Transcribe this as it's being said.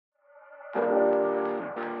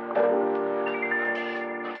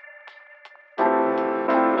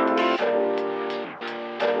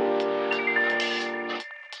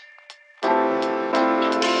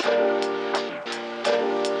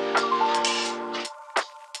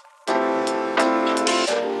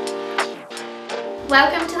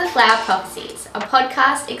Welcome to the Flower Prophecies, a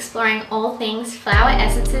podcast exploring all things flower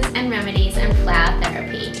essences and remedies and flower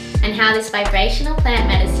therapy, and how this vibrational plant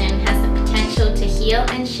medicine has the potential to heal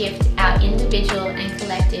and shift our individual and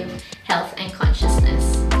collective health and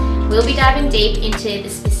consciousness. We'll be diving deep into the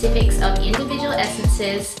specifics of individual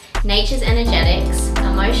essences, nature's energetics,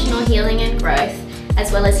 emotional healing and growth,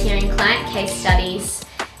 as well as hearing client case studies,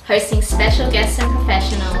 hosting special guests and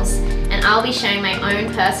professionals, and I'll be sharing my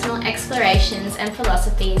own personal explorations and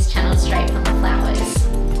philosophies channeled straight from the flowers.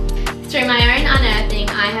 Through my own unearthing,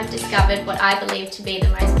 I have discovered what I believe to be the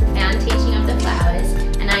most profound teaching of the flowers,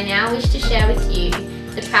 and I now wish to share with you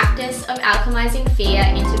the practice of alchemizing fear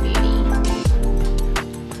into beauty.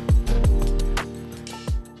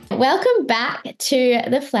 Welcome back to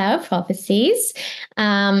the Flower Prophecies.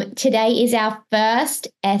 Today is our first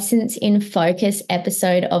Essence in Focus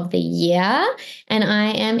episode of the year, and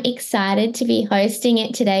I am excited to be hosting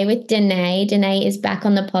it today with Danae. Danae is back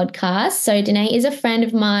on the podcast. So Danae is a friend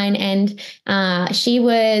of mine, and she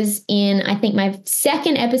was in, I think, my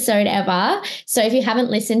second episode ever. So if you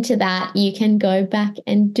haven't listened to that, you can go back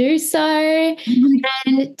and do so.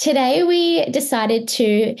 And today we decided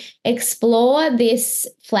to explore this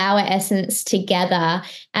flower essence together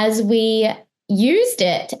as we used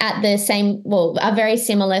it at the same, a very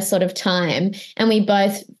similar sort of time, and we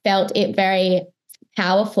both felt it very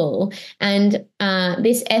powerful. And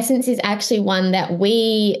this essence is actually one that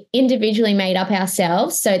we individually made up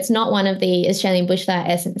ourselves, so it's not one of the Australian bushflower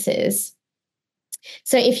essences.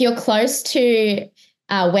 So if you're close to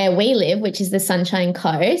where we live, which is the Sunshine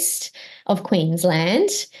Coast of Queensland,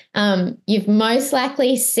 you've most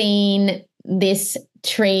likely seen this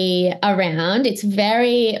tree around. It's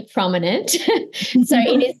very prominent. So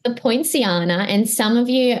it is the Poinciana, and some of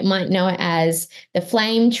you might know it as the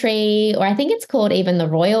flame tree, or I think it's called even the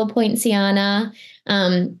royal Poinciana.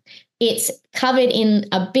 It's covered in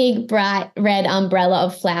a big bright red umbrella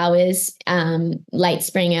of flowers, late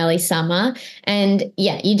spring, early summer. And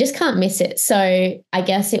yeah, you just can't miss it. So I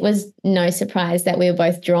guess it was no surprise that we were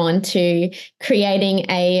both drawn to creating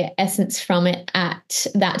a essence from it at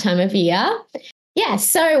that time of year. Yeah,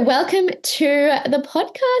 so welcome to the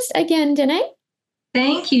podcast again, Danae.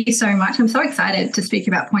 Thank you so much. I'm so excited to speak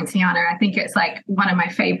about Poinciana. I think it's like one of my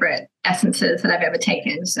favorite essences that I've ever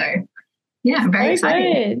taken. So yeah, I'm very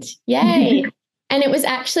excited. Good. Yay. And it was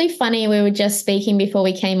actually funny. We were just speaking before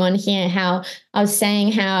we came on here, how I was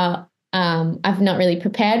saying how I've not really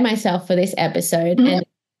prepared myself for this episode. And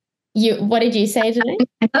what did you say today?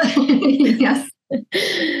 Yes.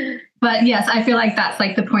 But yes, I feel like that's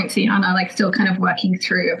like the Poinciana, like still kind of working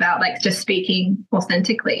through about like just speaking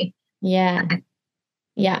authentically. Yeah.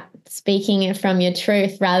 Yeah. Speaking it from your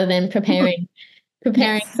truth rather than preparing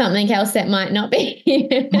yes. something else that might not be.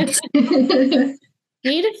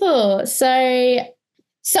 Beautiful. So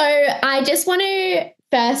I just want to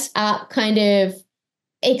first up kind of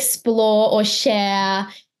explore or share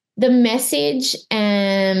the message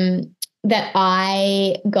that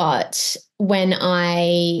I got when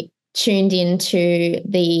I tuned into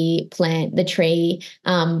the plant, the tree,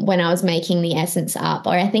 when I was making the essence up,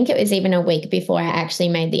 or I think it was even a week before I actually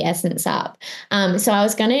made the essence up. So I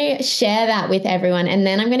was going to share that with everyone, and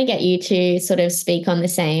then I'm going to get you to sort of speak on the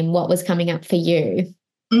same, what was coming up for you.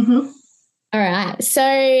 Mm-hmm. All right. So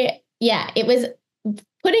yeah, it was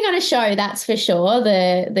putting on a show, that's for sure.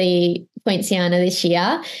 The Poinciana this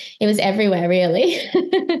year, it was everywhere, really.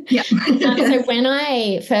 Yeah. So when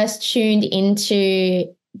I first tuned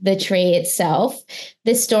into the tree itself,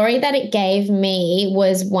 the story that it gave me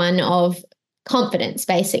was one of confidence,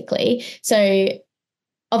 basically. So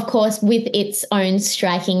of course, with its own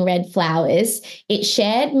striking red flowers, it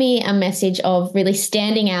shared me a message of really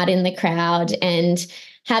standing out in the crowd and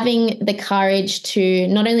having the courage to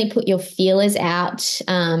not only put your feelers out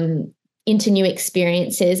into new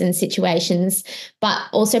experiences and situations, but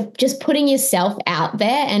also just putting yourself out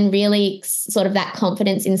there, and really sort of that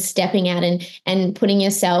confidence in stepping out and putting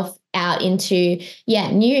yourself out into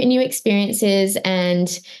new experiences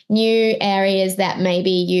and new areas that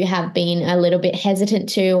maybe you have been a little bit hesitant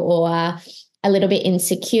to, or a little bit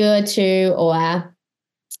insecure to, or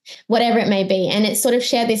whatever it may be. And it sort of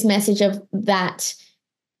shared this message of that,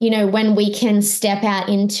 you know, when we can step out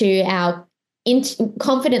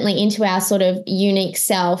confidently into our sort of unique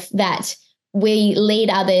self, that we lead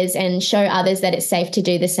others and show others that it's safe to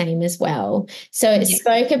do the same as well. So it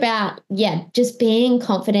spoke about, just being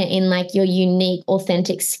confident in like your unique,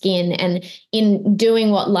 authentic skin, and in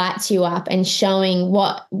doing what lights you up and showing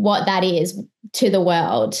what that is to the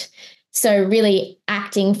world. So really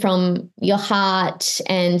acting from your heart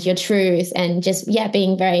and your truth and just,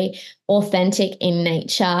 being very authentic in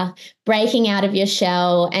nature, breaking out of your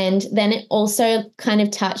shell. And then it also kind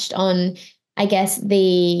of touched on, I guess,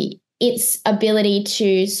 its ability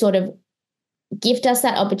to sort of gift us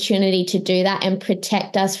that opportunity to do that and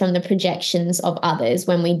protect us from the projections of others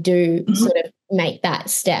when we do sort of make that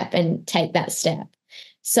step and take that step.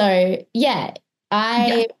 So,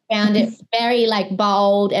 I found it very like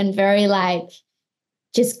bold and very like,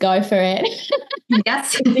 just go for it.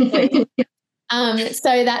 Yes.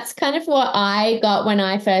 So that's kind of what I got when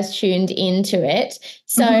I first tuned into it.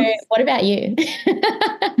 So what about you?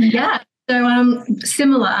 Yeah. So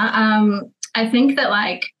similar. I think that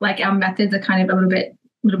like our methods are kind of a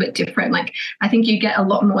little bit different. Like I think you get a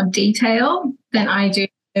lot more detail than I do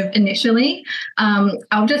initially.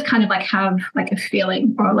 I'll just kind of like have like a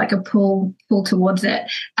feeling or like a pull towards it.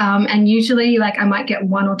 And usually like I might get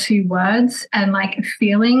one or two words and like a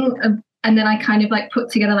feeling of, and then I kind of like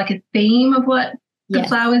put together like a theme of what the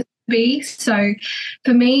flowers be. So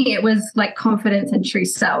for me, it was like confidence and true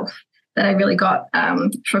self that I really got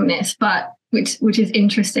from this, but which is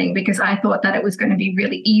interesting because I thought that it was going to be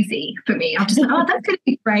really easy for me. I'm just like, oh, that's going to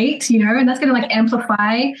be great, and that's going to like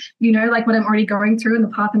amplify, like what I'm already going through and the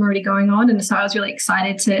path I'm already going on. And so I was really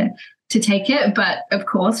excited to take it. But of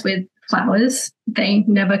course, with flowers, they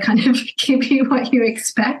never kind of give you what you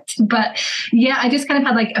expect. But yeah, I just kind of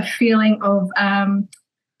had like a feeling of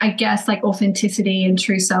I guess like authenticity and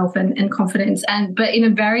true self and confidence, but in a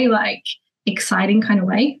very like exciting kind of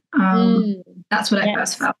way. That's what I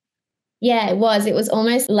first felt. Yeah, it was. It was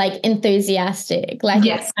almost like enthusiastic. Like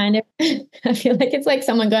it's kind of, I feel like it's like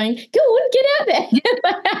someone going, go on, get out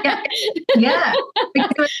there. Yeah.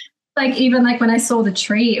 Because like even like when I saw the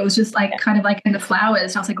tree, it was just like kind of like in the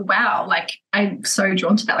flowers. And I was like, wow, like I'm so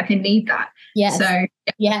drawn to that. Like I need that. Yes. So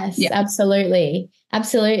yes, absolutely.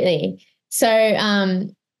 Absolutely. So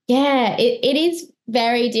it is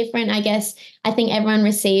very different. I guess I think everyone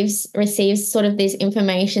receives sort of this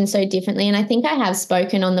information so differently. And I think I have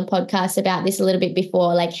spoken on the podcast about this a little bit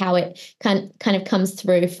before, like how it kind of comes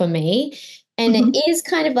through for me. And it is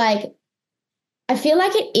kind of like, I feel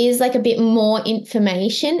like it is like a bit more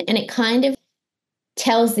information and it kind of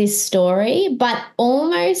tells this story, but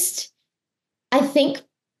almost I think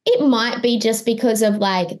it might be just because of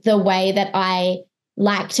like the way that I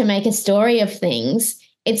like to make a story of things.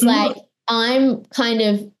 It's like I'm kind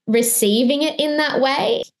of receiving it in that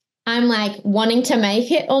way. I'm like wanting to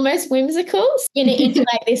make it almost whimsical, into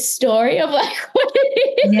like this story of like what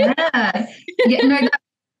it is. Yeah. No,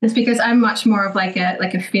 it's because I'm much more of like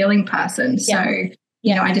a feeling person. So,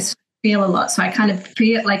 I just feel a lot. So I kind of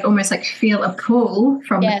feel like almost like feel a pull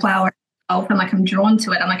from the flower itself and like I'm drawn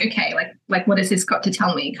to it. I'm like, okay, like what has this got to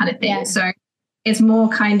tell me kind of thing. Yeah. So it's more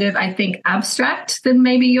kind of, I think, abstract than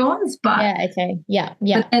maybe yours. But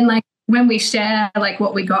But then like when we share like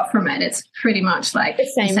what we got from it, it's pretty much like the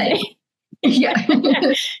same thing.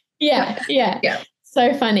 Yeah.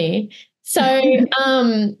 So funny. So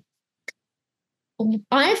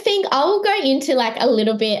I think I'll go into like a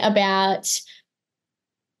little bit about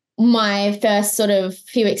my first sort of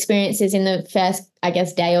few experiences in the first, I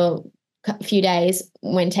guess, day or few days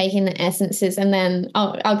when taking the essences, and then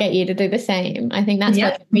I'll get you to do the same. I think that's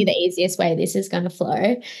going to be the easiest way this is going to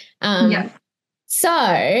flow.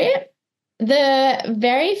 So the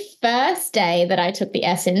very first day that I took the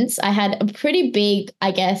essence, I had a pretty big,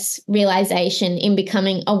 I guess, realization in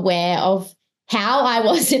becoming aware of how I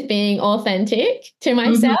wasn't being authentic to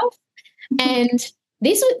myself. And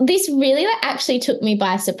this really actually took me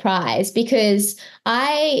by surprise because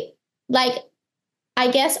I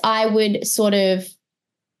guess I would sort of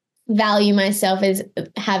value myself as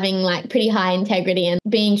having like pretty high integrity and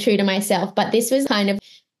being true to myself. But this was kind of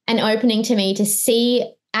an opening to me to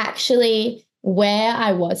see actually where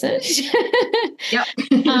I wasn't.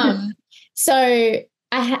 So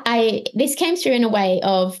this came through in a way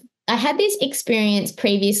of, I had this experience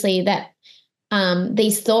previously that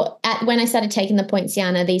when I started taking the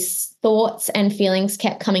Poinciana, these thoughts and feelings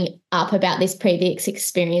kept coming up about this previous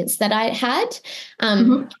experience that I had.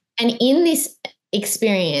 And in this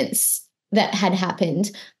experience that had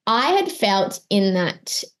happened, I had felt in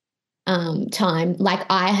that time like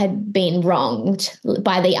I had been wronged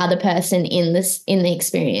by the other person in the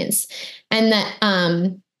experience, and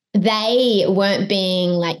that they weren't being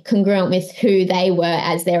like congruent with who they were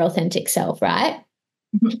as their authentic self, right?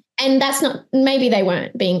 And that's not, maybe they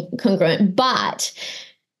weren't being congruent, but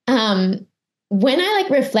when I like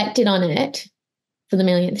reflected on it for the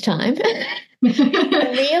millionth time,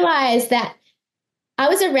 I realized that I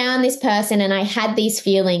was around this person and I had these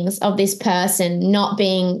feelings of this person not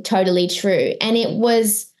being totally true, and it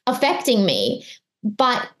was affecting me.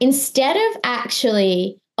 But instead of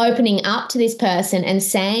actually opening up to this person and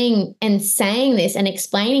saying this and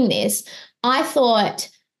explaining this, I thought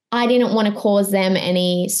I didn't want to cause them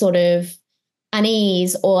any sort of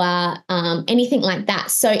unease or anything like that.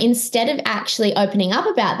 So instead of actually opening up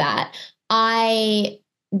about that, I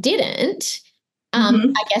didn't.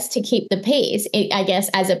 I guess to keep the peace, I guess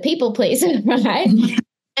as a people pleaser, right?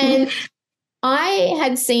 And I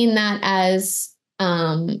had seen that as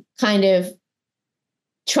kind of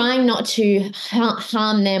trying not to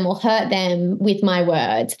harm them or hurt them with my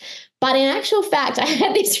words. But in actual fact, I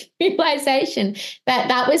had this realization that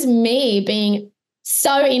that was me being so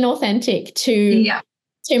inauthentic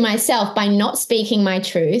to myself by not speaking my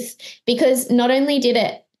truth, because not only did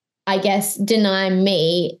it, I guess, deny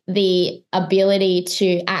me the ability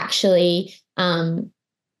to actually,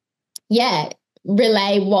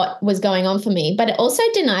 relay what was going on for me, but it also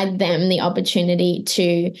denied them the opportunity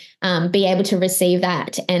to be able to receive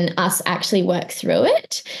that and us actually work through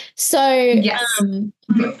it. So,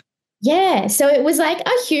 so it was like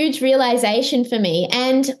a huge realization for me.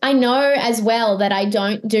 And I know as well that I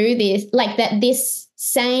don't do this, like that this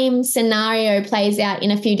same scenario plays out in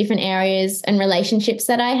a few different areas and relationships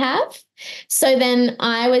that I have. So then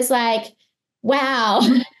I was like, wow,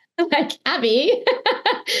 like, Abby,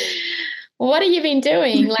 what have you been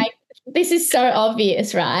doing? Like, this is so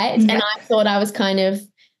obvious, right? Yeah. And I thought I was kind of,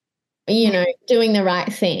 doing the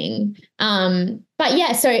right thing. But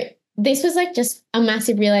yeah, so this was like just a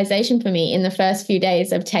massive realization for me in the first few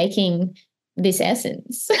days of taking this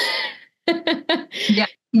essence.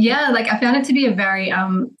 Yeah, like I found it to be a very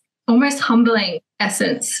almost humbling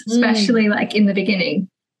essence, especially like in the beginning.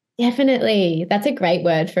 Definitely. That's a great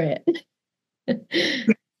word for it.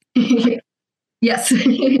 Yes.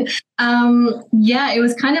 It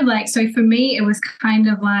was kind of like, so for me, it was kind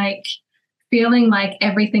of like feeling like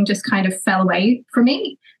everything just kind of fell away from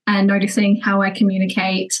me, and noticing how I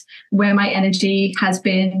communicate, where my energy has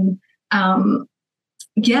been.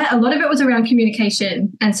 A lot of it was around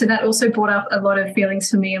communication. And so that also brought up a lot of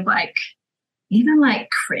feelings for me of like, even like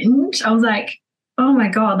cringe. I was like, oh my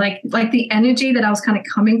God, like the energy that I was kind of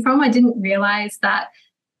coming from, I didn't realize that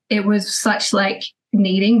it was such like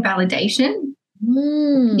needing validation.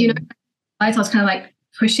 I was kind of like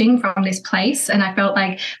pushing from this place. And I felt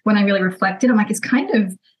like when I really reflected, I'm like, it's kind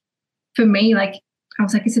of, for me, like, I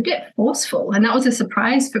was like, it's a bit forceful. And that was a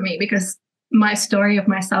surprise for me, because my story of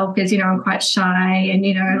myself is, I'm quite shy and,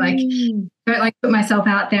 like, don't like put myself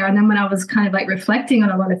out there. And then when I was kind of like reflecting on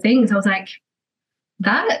a lot of things, I was like,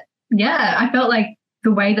 I felt like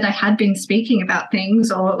the way that I had been speaking about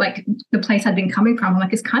things, or like the place I'd been coming from,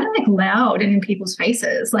 like, it's kind of like loud and in people's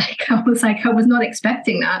faces. Like, I was not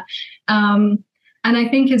expecting that. And I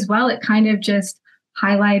think as well, it kind of just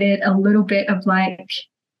highlighted a little bit of like,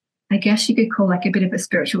 I guess you could call like a bit of a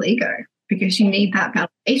spiritual ego, because you need that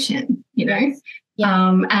validation, Yes.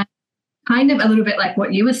 And kind of a little bit like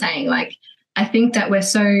what you were saying, like, I think that we're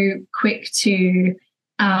so quick to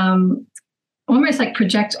almost like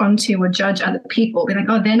project onto or judge other people, be like,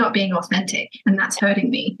 oh, they're not being authentic and that's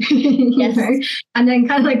hurting me. Yes. And then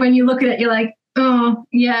kind of like when you look at it, you're like, oh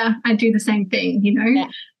yeah, I do the same thing,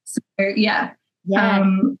 Yeah.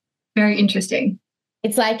 So very interesting.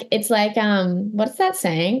 It's like what's that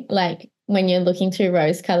saying? Like, when you're looking through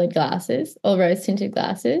rose-colored glasses or rose-tinted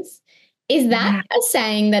glasses. Is that a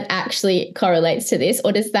saying that actually correlates to this,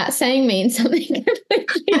 or does that saying mean something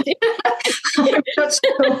completely different? I'm not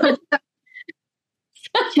sure.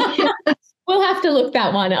 We'll have to look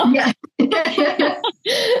that one up. Yeah.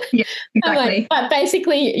 Yeah, exactly. But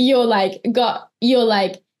basically you're like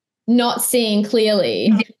not seeing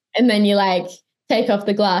clearly, and then you like take off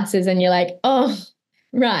the glasses and you're like, oh,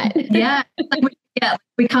 right. Yeah.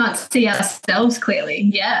 We can't see ourselves clearly.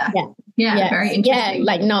 Yeah. Very interesting. Yeah,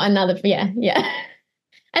 like not another. Yeah.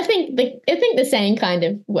 I think the saying kind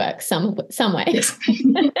of works some way. Yes.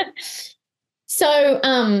 So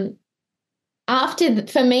after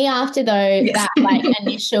that like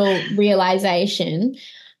initial realization,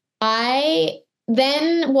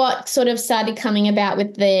 what sort of started coming about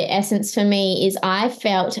with the essence for me is I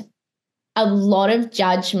felt a lot of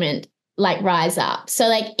judgment like rise up. So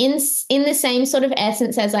like in the same sort of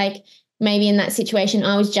essence as like maybe in that situation,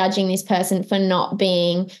 I was judging this person for not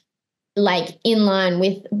being like in line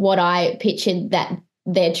with what I pictured that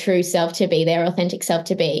their true self to be, their authentic self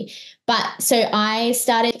to be. But so I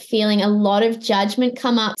started feeling a lot of judgment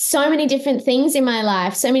come up. So many different things in my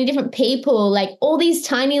life, so many different people, like all these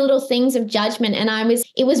tiny little things of judgment. And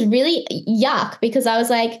it was really yuck, because I was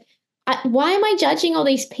like, why am I judging all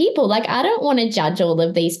these people? Like, I don't want to judge all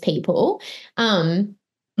of these people.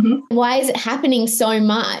 Why is it happening so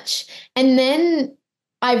much? And then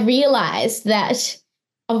I realized that,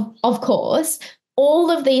 of course,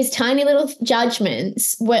 all of these tiny little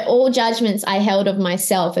judgments were all judgments I held of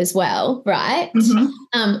myself as well, right?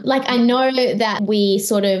 Like, I know that we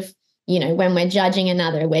sort of, you know, when we're judging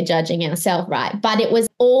another, we're judging ourselves, right? But it was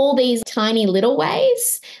all these tiny little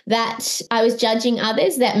ways that I was judging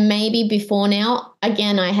others that maybe before now,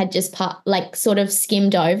 again, I had just like sort of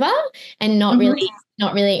skimmed over and not really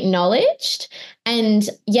acknowledged. And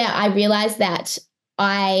yeah, I realized that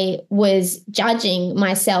I was judging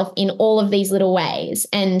myself in all of these little ways.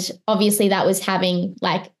 And obviously that was having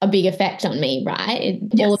like a big effect on me, right?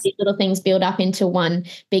 Yes. All of these little things build up into one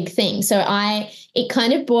big thing. So it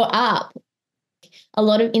kind of brought up a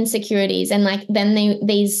lot of insecurities. And like then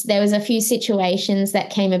there was a few situations that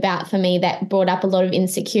came about for me that brought up a lot of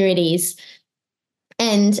insecurities.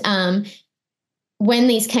 And when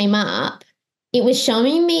these came up, it was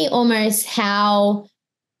showing me almost how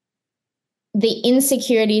the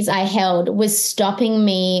insecurities I held was stopping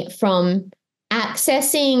me from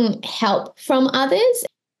accessing help from others.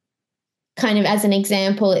 Kind of as an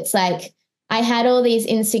example, it's like I had all these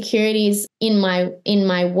insecurities in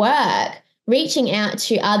my work, reaching out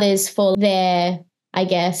to others for their, I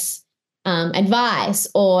guess, advice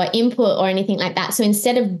or input or anything like that. So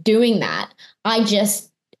instead of doing that, I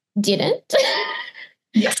just didn't.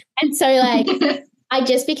 Yes. And so like I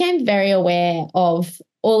just became very aware of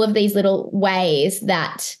all of these little ways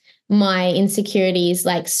that my insecurities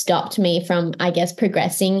like stopped me from, I guess,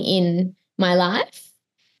 progressing in my life.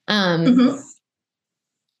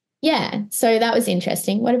 Yeah, so that was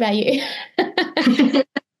interesting. What about you?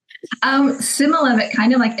 Similar, but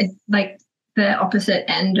kind of like the opposite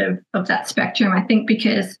end of that spectrum, I think,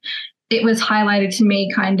 because it was highlighted to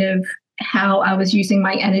me kind of how I was using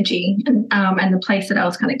my energy and the place that I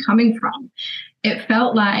was kind of coming from. It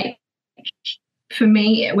felt like, for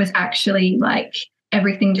me, it was actually like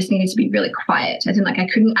everything just needed to be really quiet. As in, like, I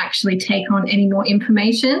couldn't actually take on any more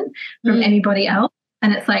information from anybody else.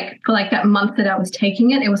 And it's like, for like that month that I was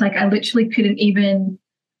taking it, it was like I literally couldn't even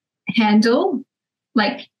handle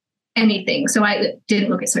like anything. So I didn't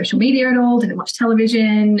look at social media at all, didn't watch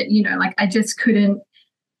television, you know, like I just couldn't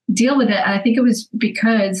deal with it. And I think it was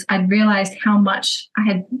because I'd realized how much I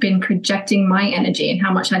had been projecting my energy and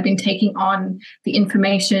how much I'd been taking on the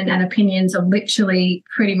information and opinions of literally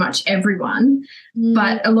pretty much everyone.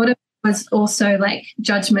 But a lot of it was also like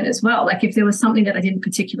judgment as well. Like if there was something that I didn't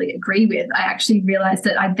particularly agree with, I actually realized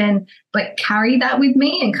that I'd then like carry that with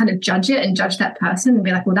me and kind of judge it and judge that person and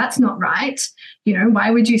be like, well, that's not right. You know, why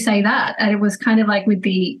would you say that? And it was kind of like with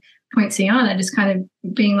the Poinciana, just kind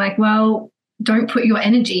of being like, well, don't put your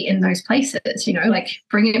energy in those places, you know, like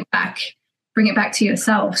bring it back to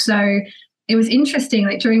yourself. So it was interesting,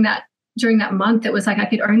 like during that month, it was like I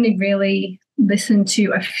could only really listen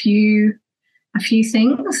to a few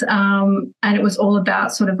things. And it was all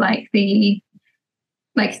about sort of like the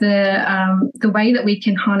way that we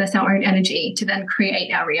can harness our own energy to then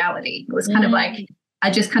create our reality. It was kind of like I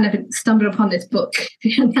just kind of stumbled upon this book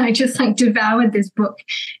and I just like devoured this book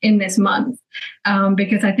in this month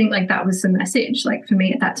because I think like that was the message. Like for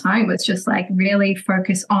me at that time was just like really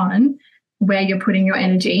focus on where you're putting your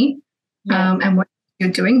energy and what you're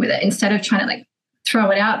doing with it instead of trying to like throw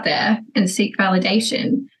it out there and seek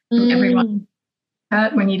validation from everyone.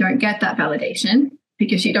 When you don't get that validation,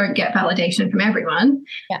 because you don't get validation from everyone.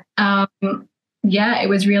 It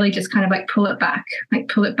was really just kind of like pull it back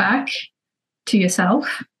to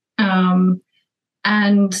yourself.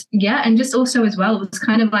 And just also as well, it was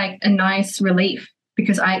kind of like a nice relief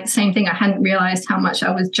because same thing, I hadn't realized how much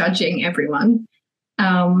I was judging everyone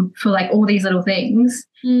for like all these little things.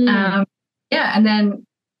 And then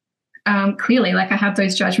clearly like I have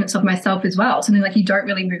those judgments of myself as well. Something like you don't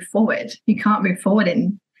really move forward. You can't move forward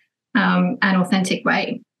in an authentic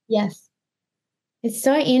way. Yes. It's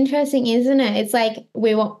so interesting, isn't it? It's like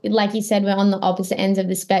like you said, we're on the opposite ends of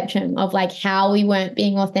the spectrum of like how we weren't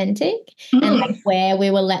being authentic and like where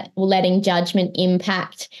we were letting judgment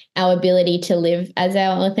impact our ability to live as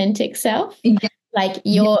our authentic self. Yeah. Like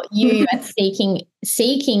you are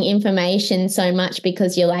seeking information so much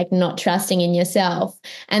because you're like not trusting in yourself.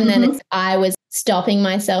 And then I was stopping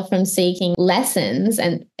myself from seeking lessons,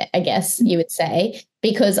 and I guess you would say,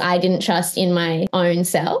 because I didn't trust in my own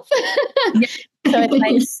self. So it's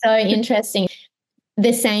like so interesting.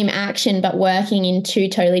 The same action, but working in two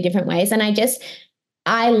totally different ways. And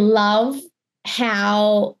I love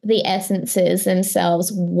how the essences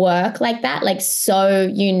themselves work like that, like so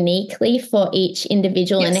uniquely for each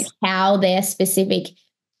individual and how their specific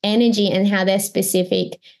energy and how their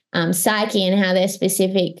specific psyche and how their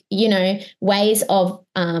specific, ways of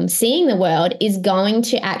seeing the world is going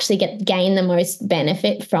to actually gain the most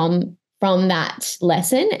benefit from that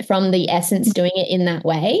lesson, from the essence doing it in that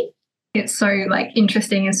way. It's so like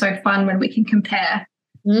interesting and so fun when we can compare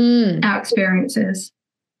our experiences.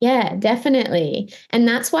 Yeah, definitely. And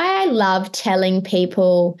that's why I love telling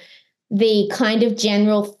people the kind of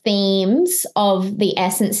general themes of the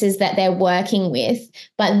essences that they're working with,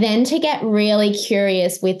 but then to get really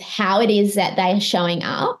curious with how it is that they're showing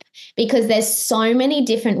up, because there's so many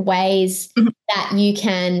different ways that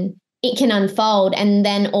it can unfold, and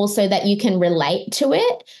then also that you can relate to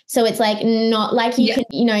it. So it's like not like you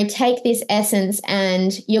can, take this essence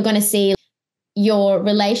and you're going to see your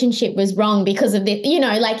relationship was wrong because of this,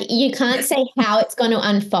 like you can't say how it's going to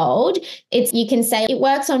unfold. You can say it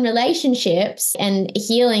works on relationships and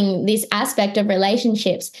healing this aspect of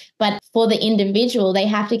relationships, but for the individual, they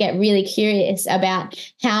have to get really curious about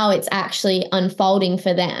how it's actually unfolding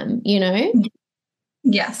for them,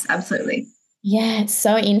 Yes, absolutely. Yeah, it's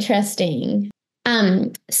so interesting.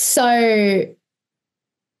 So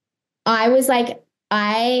I was like,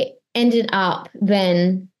 I ended up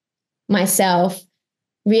then myself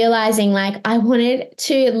realizing like I wanted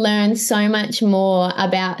to learn so much more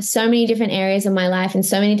about so many different areas of my life and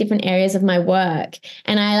so many different areas of my work.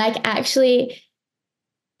 And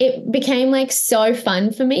it became like so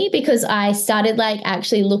fun for me because I started like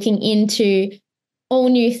actually looking into all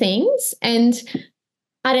new things. And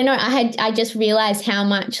I don't know, I just realized how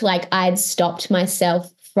much like I'd stopped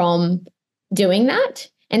myself from doing that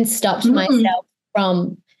and stopped myself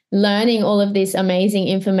from learning all of this amazing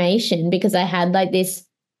information, because I had like this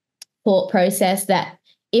thought process that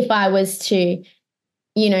if I was to,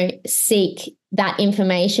 seek that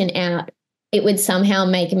information out, it would somehow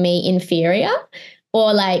make me inferior,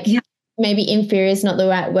 or like maybe inferior is not the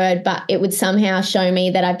right word, but it would somehow show me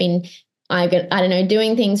that I've been, I don't know,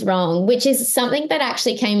 doing things wrong, which is something that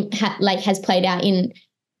actually has played out in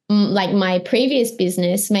like my previous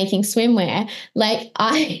business, making swimwear. Like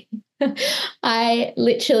I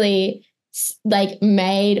literally like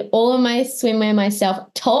made all of my swimwear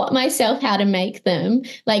myself, taught myself how to make them,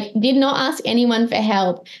 like did not ask anyone for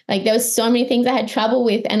help. Like there was so many things I had trouble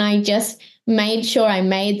with, and I just made sure I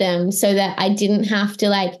made them so that I didn't have to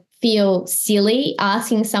like feel silly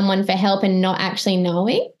asking someone for help and not actually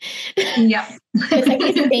knowing. Yeah. It's like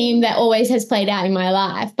this theme that always has played out in my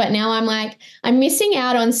life. But now I'm like, I'm missing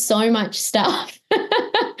out on so much stuff.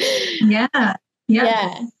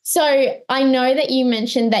 Yeah. So I know that you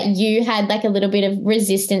mentioned that you had like a little bit of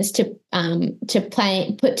resistance to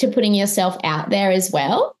putting yourself out there as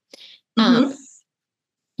well. What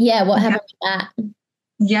happened with that?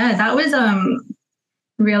 Yeah, that was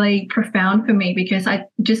really profound for me, because I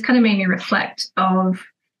just kind of made me reflect of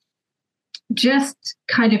just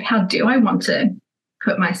kind of how do I want to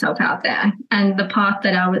put myself out there, and the path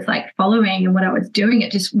that I was like following and what I was doing,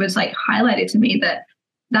 it just was like highlighted to me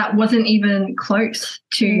that wasn't even close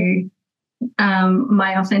to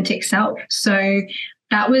my authentic self. So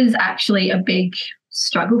that was actually a big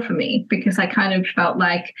struggle for me, because I kind of felt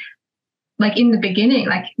like in the beginning,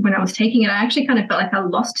 like when I was taking it, I actually kind of felt like I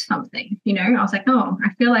lost something, I was like, oh,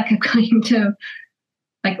 I feel like I've kind of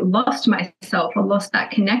like lost myself, or lost that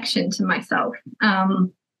connection to myself.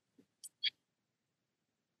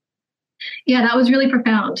 That was really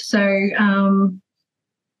profound. So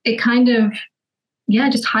it kind of,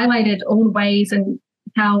 just highlighted all the ways and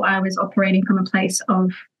how I was operating from a place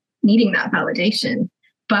of needing that validation.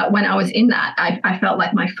 But when I was in that, I felt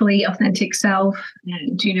like my fully authentic self,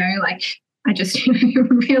 and, like I just,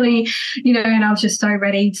 really, and I was just so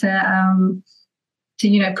ready to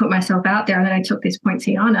put myself out there. And then I took this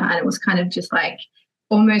Poinciana, and it was kind of just like,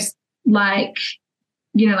 almost like,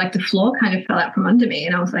 like the floor kind of fell out from under me.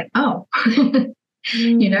 And I was like, oh,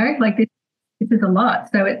 like this is a lot.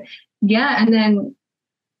 So and then,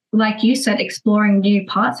 like you said, exploring new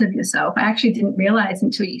parts of yourself. I actually didn't realize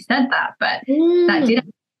until you said that, but that did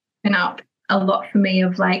open up a lot for me,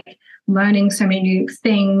 of like learning so many new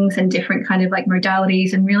things and different kind of like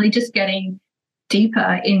modalities, and really just getting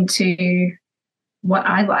deeper into what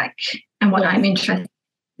I like and what I'm interested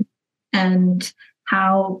in, and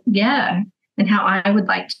how I would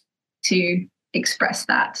like to express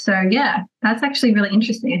that. So that's actually really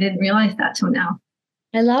interesting. I didn't realize that till now.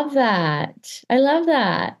 I love that.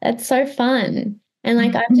 That's so fun. And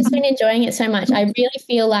like, I've just been enjoying it so much. I really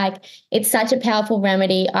feel like it's such a powerful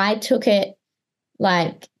remedy. I took it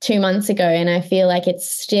like 2 months ago, and I feel like it's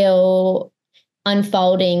still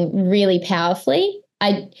unfolding really powerfully.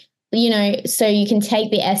 so you can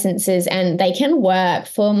take the essences and they can work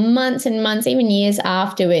for months and months, even years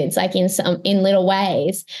afterwards, like in little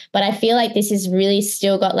ways. But I feel like this has really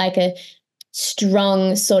still got like a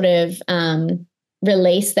strong sort of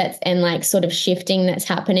release and like sort of shifting that's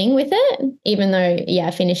happening with it, even though,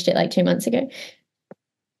 I finished it like 2 months ago.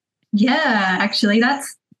 Yeah, actually,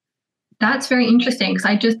 that's very interesting, because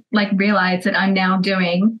I just like realized that I'm now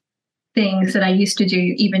doing things that I used to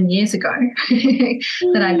do even years ago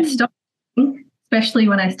that I've stopped doing, especially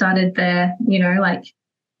when I started like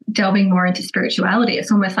delving more into spirituality.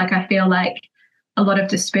 It's almost like I feel like a lot of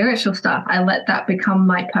the spiritual stuff, I let that become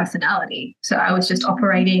my personality. So I was just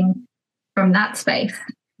operating from that space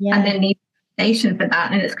and then need foundation for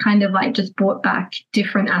that. And it's kind of like just brought back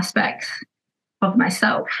different aspects of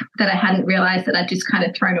myself that I hadn't realized that I'd just kind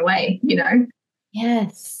of thrown away,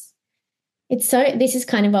 Yes. This is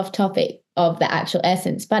kind of off topic of the actual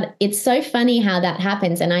essence, but it's so funny how that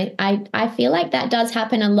happens. And I feel like that does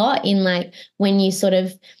happen a lot in like when you sort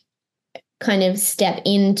of kind of step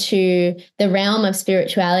into the realm of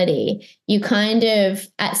spirituality, you kind of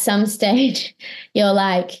at some stage you're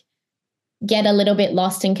like get a little bit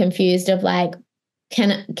lost and confused of like,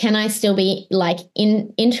 can I still be like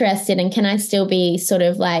interested, and can I still be sort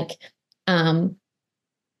of like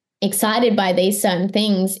excited by these certain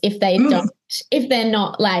things if they're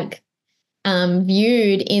not like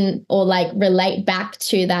viewed in or like relate back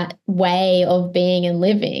to that way of being and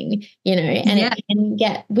living, and it can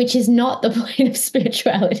get, which is not the point of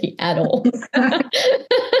spirituality at all.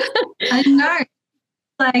 I know.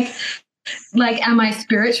 Like, am I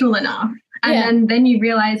spiritual enough? And then you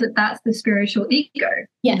realize that that's the spiritual ego.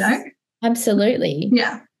 Yes, absolutely.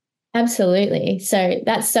 Yeah. Absolutely. So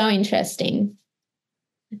that's so interesting.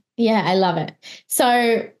 Yeah, I love it.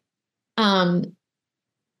 So I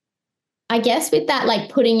guess with that, like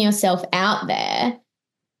putting yourself out there,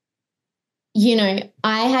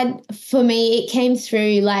 for me, it came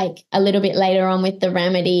through like a little bit later on with the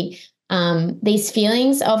remedy, these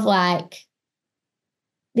feelings of like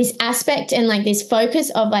this aspect and like this focus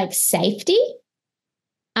of like safety.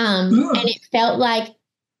 And it felt like,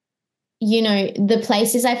 the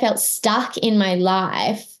places I felt stuck in my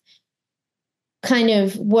life kind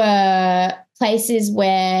of were places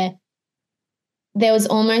where there was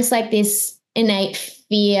almost like this innate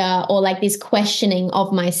fear or like this questioning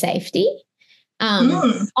of my safety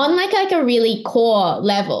on like a really core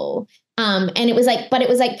level. And it was like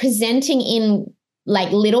presenting in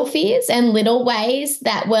like little fears and little ways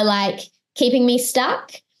that were like keeping me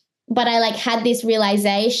stuck. But I like had this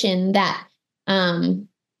realization that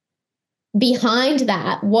behind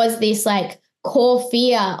that was this like core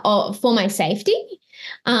fear for my safety.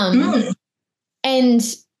 And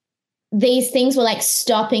these things were like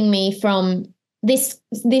stopping me from this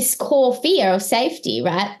core fear of safety,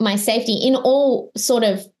 right? My safety in all sort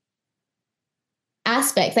of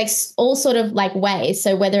aspects, like all sort of like ways.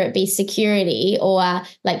 So whether it be security or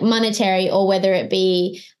like monetary, or whether it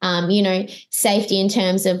be, safety in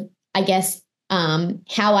terms of, I guess,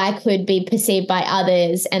 how I could be perceived by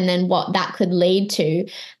others, and then what that could lead to.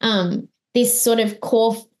 This sort of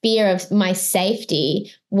core fear of my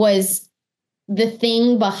safety was the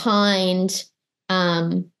thing behind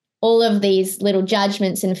all of these little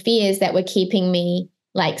judgments and fears that were keeping me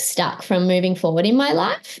like stuck from moving forward in my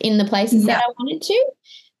life in the places that I wanted to.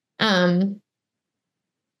 And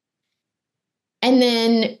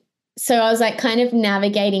then so I was like kind of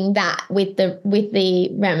navigating that with the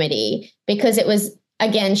remedy, because it was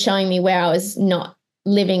again showing me where I was not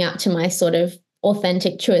living up to my sort of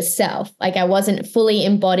authentic truest self. Like I wasn't fully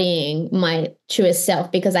embodying my truest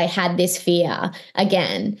self because I had this fear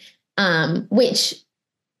again, which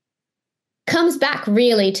comes back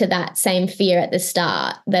really to that same fear at the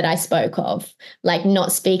start that I spoke of, like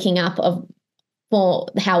not speaking up for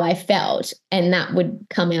how I felt. And that would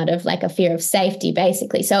come out of like a fear of safety,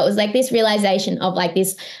 basically. So it was like this realization of like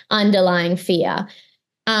this underlying fear.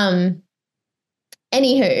 Anywho,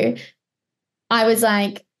 I was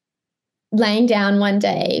like laying down one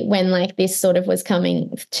day when like this sort of was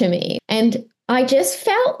coming to me, and I just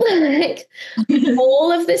felt like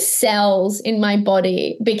all of the cells in my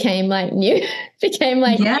body became like new again.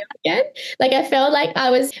 Like I felt like I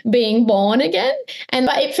was being born again. And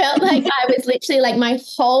it felt like I was literally like my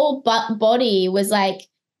whole body was like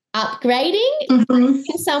upgrading in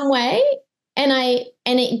some way. And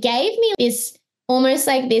it gave me this almost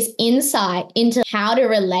like this insight into how to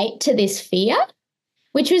relate to this fear,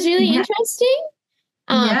 which was really interesting.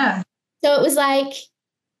 So it was like,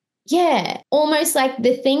 almost like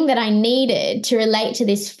the thing that I needed to relate to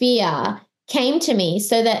this fear came to me,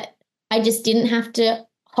 so that I just didn't have to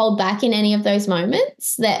hold back in any of those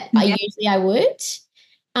moments that I would.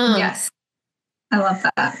 Yes. I love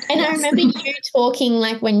that. And yes. I remember you talking,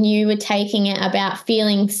 like, when you were taking it, about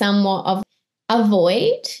feeling somewhat of a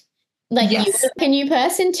void. Like, yes. you were a new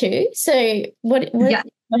person too. So what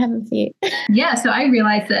happened for you? Yeah, so I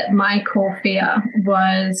realized that my core fear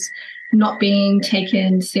was not being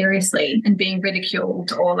taken seriously and being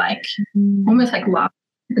ridiculed or like almost like laughed.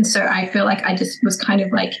 And so I feel like I just was kind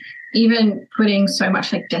of like even putting so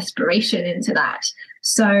much like desperation into that.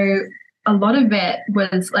 So a lot of it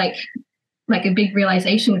was like a big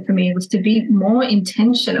realization for me was to be more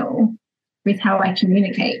intentional with how I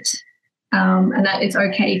communicate. And that it's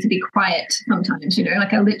okay to be quiet sometimes, you know,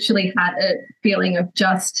 like I literally had a feeling of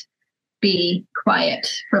just be quiet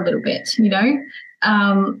for a little bit, you know?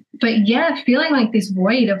 But yeah, feeling like this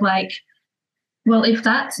void of like, well, if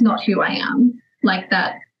that's not who I am, like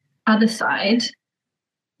that other side,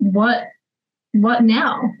 what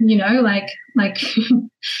now, you know, like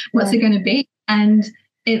what's it going to be? And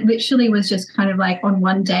it literally was just kind of like on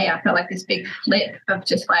one day, I felt like this big flip of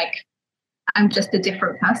just like, I'm just a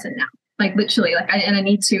different person now. Like literally, like I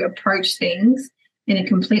need to approach things in a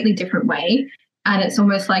completely different way. And it's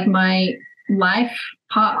almost like my life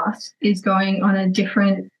path is going on a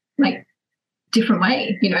different way,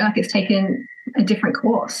 you know, like it's taken a different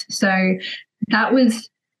course. So that was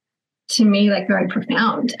to me like very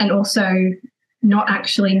profound, and also not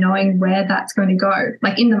actually knowing where that's going to go,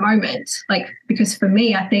 like in the moment, like, because for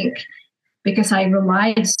me, I think because I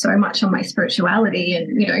relied so much on my spirituality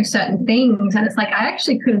and, you know, certain things. And it's like, I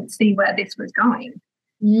actually couldn't see where this was going.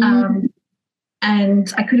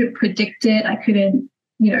 And I couldn't predict it. I couldn't,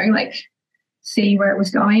 you know, like see where it was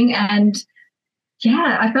going. And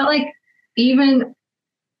yeah, I felt like even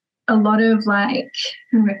a lot of like,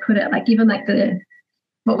 how do I put it? Like even like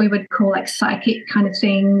what we would call like psychic kind of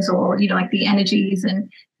things, or, you know, like the energies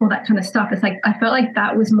and all that kind of stuff. It's like, I felt like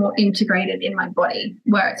that was more integrated in my body,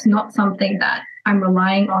 where it's not something that I'm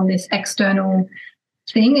relying on this external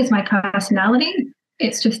thing as my personality.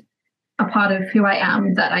 It's just a part of who I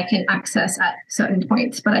am that I can access at certain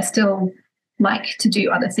points, but I still like to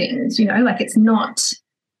do other things, you know, like it's not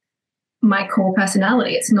my core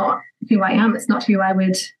personality. It's not who I am. It's not who I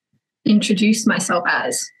would introduce myself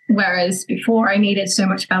as. Whereas before I needed so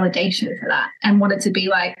much validation for that and wanted to be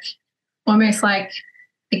like almost like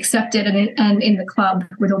accepted and in the club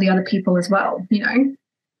with all the other people as well, you know?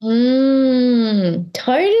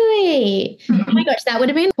 Totally. Oh my gosh, that would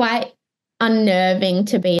have been quite unnerving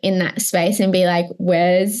to be in that space and be like,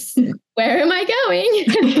 where am I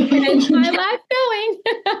going? Where's my life going?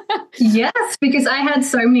 Yes, because I had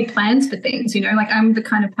so many plans for things, you know, like I'm the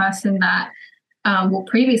kind of person that,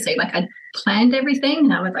 previously, like I planned everything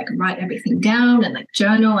and I would like write everything down and like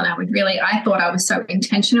journal, and I thought I was so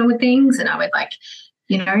intentional with things, and I would like,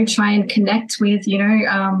 you know, try and connect with, you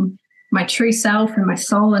know, my true self and my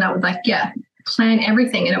soul. And I would like, plan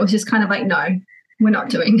everything. And it was just kind of like, no, we're not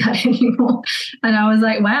doing that anymore. And I was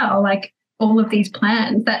like, wow, like all of these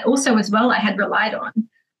plans that also as well I had relied on,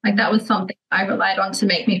 like that was something I relied on to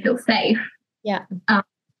make me feel safe. Yeah.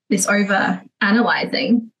 This over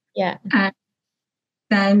analyzing. Yeah. And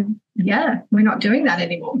then, we're not doing that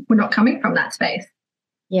anymore. We're not coming from that space.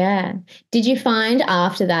 Yeah. Did you find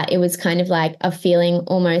after that it was kind of like a feeling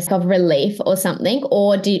almost of relief or something,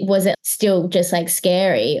 or was it still just like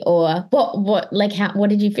scary, or what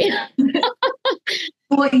did you feel?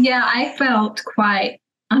 Well, yeah, I felt quite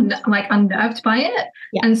unnerved by it.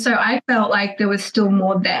 Yeah. And so I felt like there was still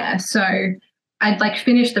more there. So I'd like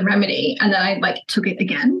finished the remedy, and then I like took it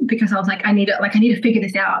again because I was like, I need to figure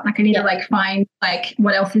this out. Like I need to like find like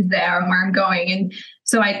what else is there and where I'm going. And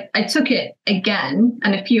so I took it again,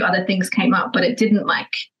 and a few other things came up, but it didn't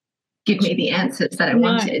like give me the answers that I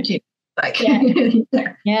wanted. You know? Like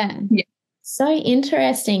yeah. So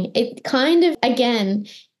interesting. It kind of again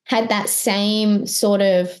had that same sort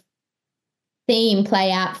of theme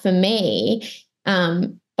play out for me.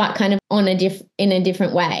 But kind of in a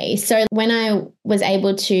different way. So when I was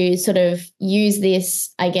able to sort of use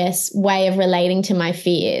this, I guess, way of relating to my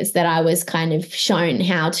fears that I was kind of shown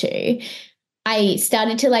how to, I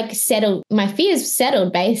started to like my fears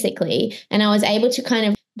settled basically. And I was able to kind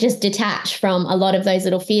of just detach from a lot of those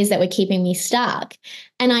little fears that were keeping me stuck.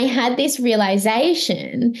 And I had this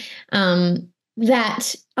realization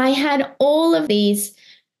that I had all of these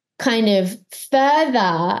kind of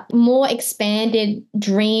further, more expanded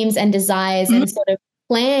dreams and desires and sort of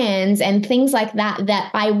plans and things like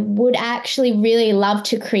that I would actually really love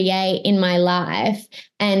to create in my life,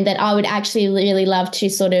 and that I would actually really love to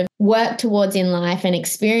sort of work towards in life and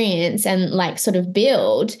experience and like sort of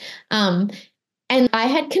build. And I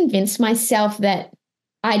had convinced myself that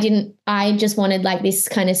I just wanted like this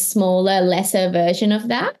kind of smaller, lesser version of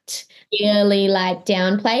that. Really like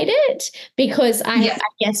downplayed it because I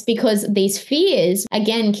guess because these fears,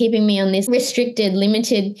 again, keeping me on this restricted,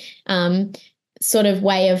 limited sort of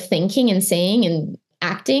way of thinking and seeing and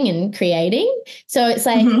acting and creating. So it's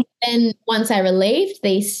like, then once I relieved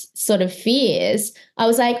these sort of fears, I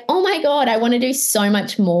was like, oh my God, I want to do so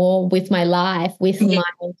much more with my life, with my,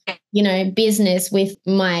 business, with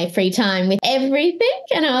my free time, with everything.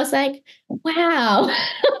 And I was like, wow.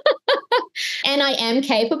 And I am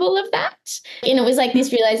capable of that. And it was like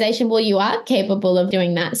this realization, well, you are capable of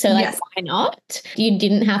doing that. So like, why not? You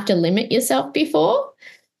didn't have to limit yourself before.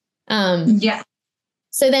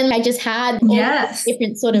 So then I just had all these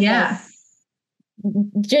different sort of like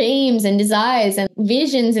dreams and desires and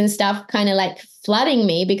visions and stuff kind of like flooding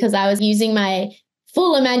me because I was using my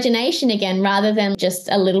full imagination again rather than just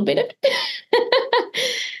a little bit of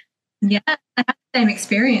it. I had the same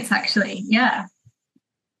experience actually. Yeah.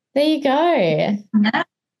 There you go.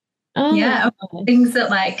 Yeah. Oh, things that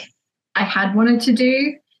like I had wanted to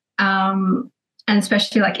do, and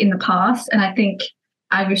especially like in the past. And I think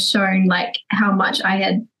I was shown like how much I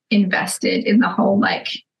had invested in the whole like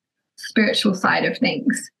spiritual side of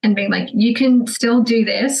things and being like, you can still do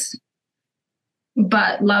this,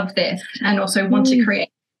 but love this and also want to create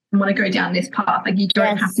and want to go down this path. Like you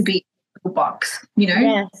don't have to be in a little box,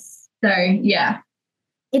 Yes. So yeah.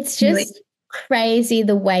 It's just really crazy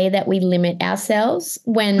the way that we limit ourselves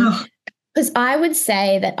because I would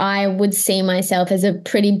say that I would see myself as a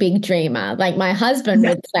pretty big dreamer. Like my husband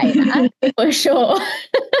would say that for sure.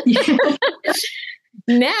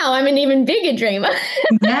 Now I'm an even bigger dreamer.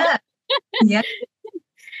 Yeah.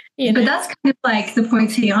 But that's kind of like the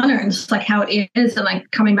Poinciana and just like how it is and like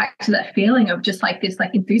coming back to that feeling of just like this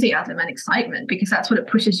like enthusiasm and excitement because that's what it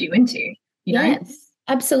pushes you into, you know? Yes,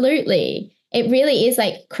 absolutely. It really is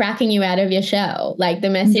like cracking you out of your shell, like the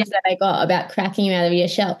message that I got about cracking you out of your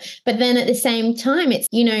shell. But then at the same time, it's,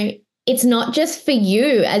 it's not just for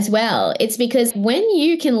you as well. It's because when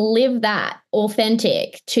you can live that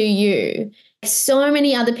authentic to you, so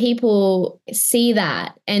many other people see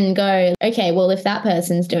that and go, okay, well, if that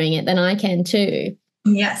person's doing it, then I can too.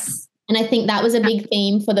 Yes. And I think that was a big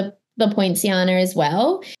theme for the Poinciana as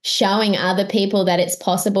well, showing other people that it's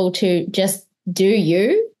possible to just do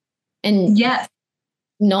you and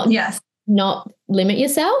not limit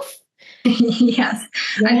yourself. Yes.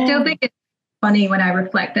 I still think it's funny when I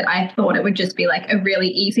reflect that I thought it would just be like a really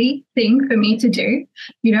easy thing for me to do.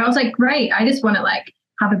 I was like, great, I just want to like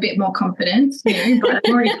have a bit more confidence, but I'm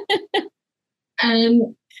already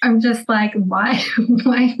and I'm just like, why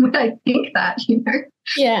would I think that,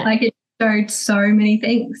 Yeah. Like it showed so many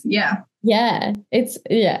things. Yeah. Yeah.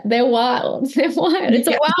 They're wild. They're wild. It's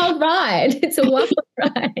a wild ride. It's a wild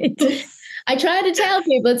ride. I try to tell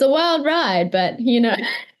people it's a wild ride, but Yeah.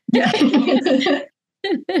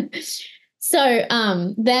 So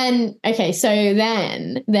then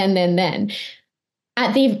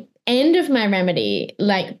at the end of my remedy,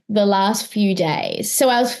 like the last few days, so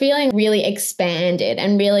I was feeling really expanded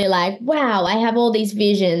and really like, wow, I have all these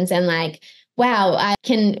visions and like, wow, I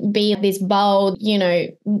can be this bold,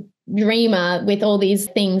 dreamer with all these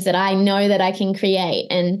things that I know that I can create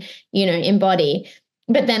and, embody.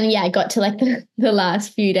 But then, I got to like the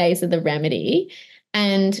last few days of the remedy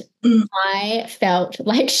and I felt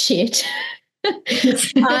like shit.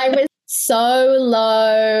 I was so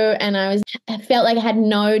low and I felt like I had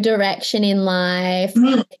no direction in life.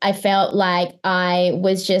 I felt like I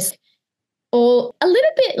was just a little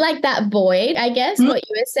bit like that void, I guess, what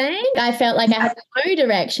you were saying. I felt like I had no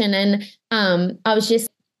direction and I was just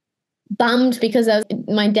bummed because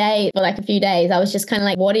my day for like a few days, I was just kind of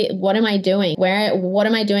like, what am I doing? What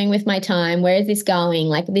am I doing with my time? Where is this going?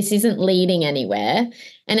 Like, this isn't leading anywhere.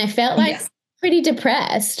 And I felt like pretty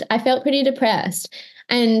depressed.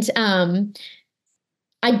 And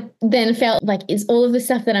I then felt like, is all of the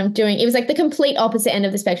stuff that I'm doing, it was like the complete opposite end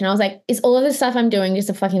of the spectrum. I was like, is all of the stuff I'm doing just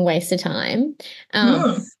a fucking waste of time?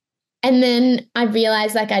 And then I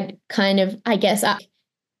realized like I'd kind of, I guess,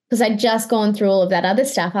 because I'd just gone through all of that other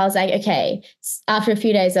stuff, I was like, okay, after a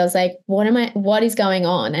few days, I was like, what is going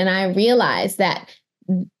on? And I realized that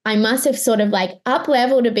I must have sort of like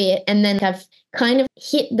up-leveled a bit and then I've kind of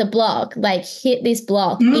hit this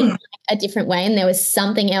block in a different way. And there was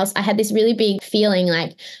something else. I had this really big feeling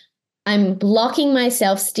like I'm blocking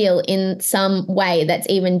myself still in some way that's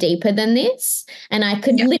even deeper than this. And I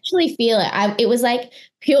could literally feel it. It was like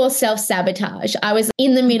pure self-sabotage. I was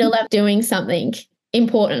in the middle of doing something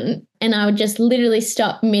important and I would just literally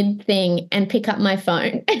stop mid-thing and pick up my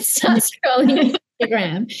phone and start scrolling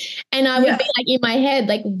Instagram. And I would be like in my head,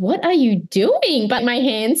 like, what are you doing? But my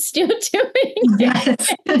hand's still doing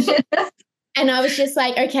Yes. And I was just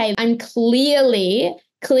like, okay, I'm clearly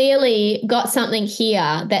got something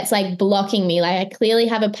here that's like blocking me. Like I clearly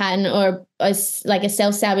have a pattern or like a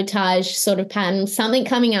self-sabotage sort of pattern, something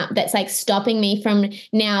coming up that's like stopping me from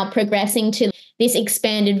now progressing to this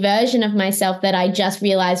expanded version of myself that I just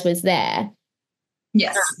realized was there.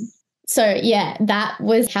 Yes. So yeah, that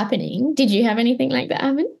was happening. Did you have anything like that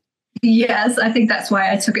happen? Yes, I think that's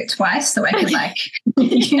why I took it twice, so I could like,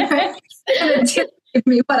 give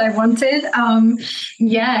me what I wanted.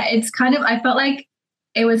 Yeah, it's kind of, I felt like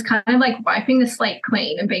it was kind of like wiping the slate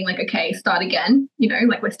clean and being like, okay, start again,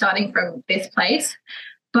 like we're starting from this place.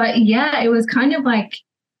 But yeah, it was kind of like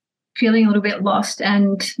feeling a little bit lost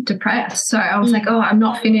and depressed. So I was like, oh, I'm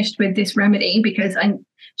not finished with this remedy because I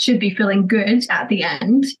should be feeling good at the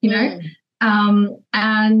end,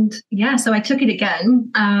 and yeah, so I took it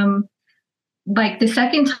again. Like the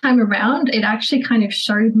second time around, it actually kind of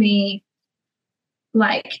showed me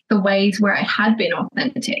like the ways where I had been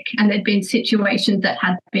authentic, and there'd been situations that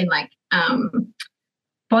had been like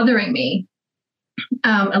bothering me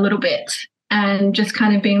a little bit, and just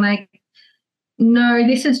kind of being like, no,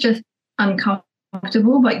 this is just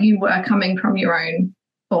uncomfortable, but you were coming from your own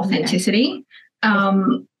authenticity.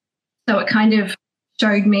 So it kind of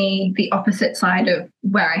showed me the opposite side of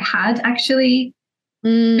where I had actually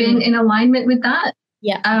been in alignment with that.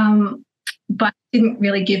 But didn't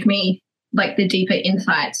really give me like the deeper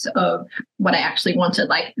insights of what I actually wanted.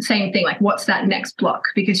 Like same thing, like what's that next block?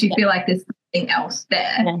 Because you feel like there's something else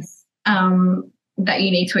there that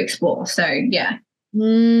you need to explore. So yeah.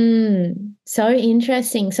 So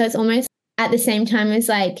interesting. So it's almost at the same time as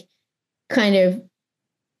like kind of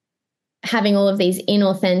having all of these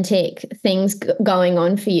inauthentic things going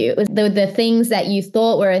on for you. It was the things that you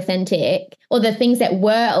thought were authentic, or the things that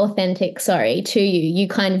were authentic, to you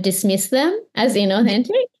kind of dismiss them as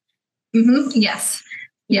inauthentic. Yes.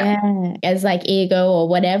 Yeah. As like ego or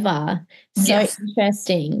whatever. So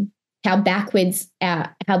interesting how backwards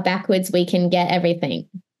we can get everything.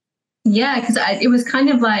 Yeah, because it was kind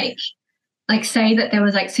of like say that there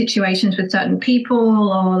was like situations with certain people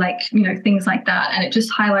or like, things like that. And it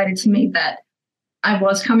just highlighted to me that I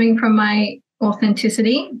was coming from my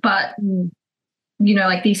authenticity, but,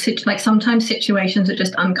 like these, like sometimes situations are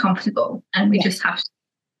just uncomfortable, and we just have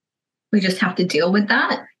to deal with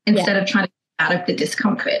that instead of trying to get out of the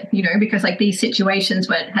discomfort, because like these situations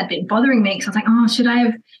had been bothering me, because I was like, oh, should I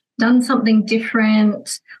have done something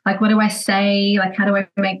different? Like, what do I say? Like, how do I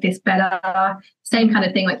make this better? Same kind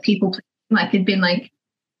of thing, like people like it'd been like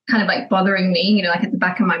kind of like bothering me, like at the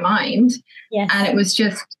back of my mind. And it was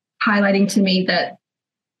just highlighting to me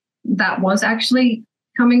that was actually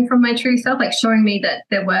coming from my true self, like showing me that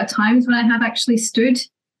there were times when I have actually stood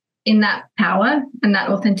in that power and that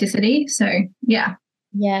authenticity. So yeah.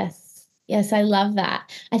 Yes, I love that.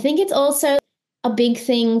 I think it's also a big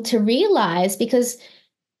thing to realize, because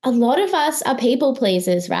a lot of us are people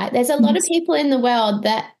pleasers, right? There's a lot of people in the world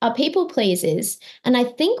that are people pleasers. And I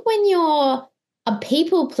think when you're a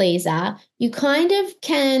people pleaser, you kind of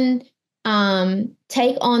can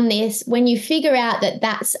take on this, when you figure out that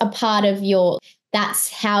that's a part of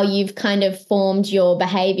that's how you've kind of formed your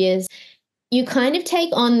behaviors. You kind of take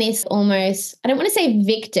on this almost, I don't want to say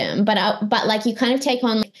victim, but like you kind of take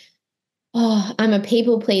on like, oh, I'm a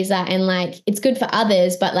people pleaser, and like it's good for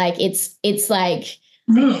others, but like it's like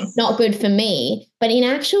not good for me. But in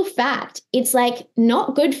actual fact, it's like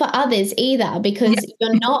not good for others either, because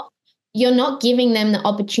you're not giving them the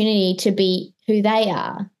opportunity to be who they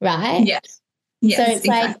are, right? Yes, so it's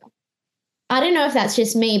like, I don't know if that's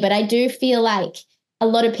just me, but I do feel like a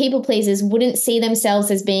lot of people pleasers wouldn't see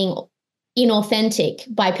themselves as being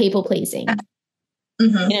inauthentic by people pleasing.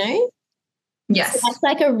 Yes. So that's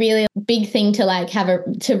like a really big thing to like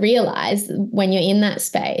to realize when you're in that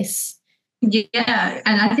space. Yeah.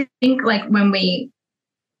 And I think like when we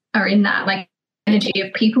are in that like energy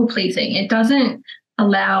of people pleasing, it doesn't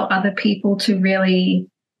allow other people to really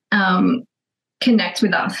connect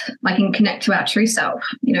with us, like and connect to our true self,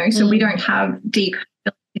 so we don't have deep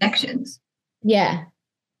connections. Yeah,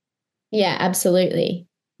 absolutely.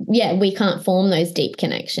 Yeah, we can't form those deep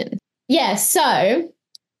connections. Yeah, so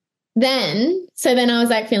then I was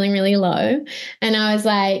like feeling really low, and I was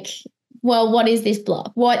like, well, what is this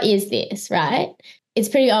block? What is this, right? It's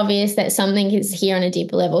pretty obvious that something is here on a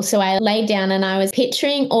deeper level. So I laid down and I was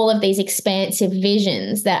picturing all of these expansive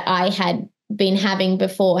visions that I had been having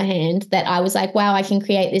beforehand, that I was like, wow, I can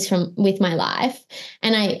create this with my life.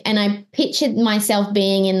 And I pictured myself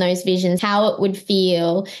being in those visions, how it would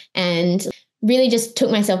feel, and really just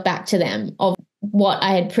took myself back to them, of what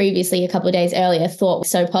I had previously, a couple of days earlier, thought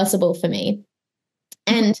was so possible for me.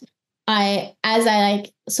 And as I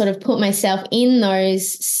like sort of put myself in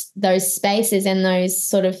those spaces and those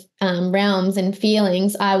sort of realms and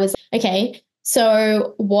feelings, I was, okay,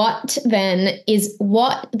 so what then,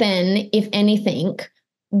 if anything,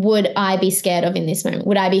 would I be scared of in this moment?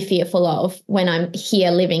 Would I be fearful of when I'm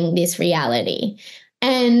here living this reality?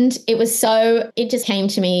 And it just came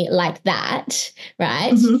to me like that,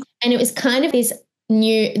 right? Mm-hmm. And it was kind of this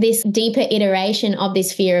deeper iteration of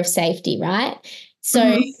this fear of safety, right?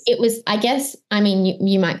 So it was, I guess, I mean,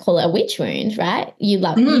 you might call it a witch wound, right? You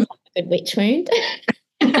love a good witch wound.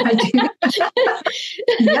 I do.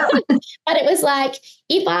 Yep. But it was like,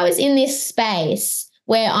 if I was in this space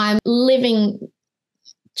where I'm living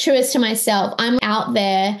truest to myself, I'm out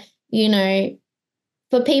there,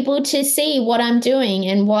 for people to see what I'm doing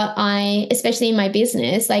and especially in my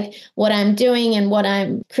business, like what I'm doing and what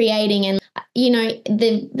I'm creating. And,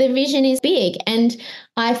 the vision is big. And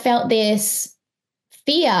I felt this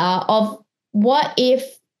fear of, what if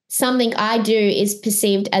something I do is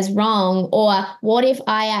perceived as wrong, or what if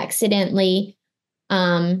I accidentally,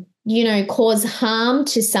 cause harm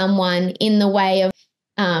to someone in the way of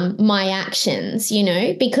my actions,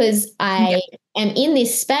 because I am in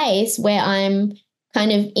this space where I'm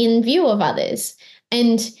kind of in view of others.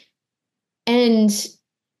 And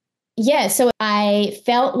yeah, so I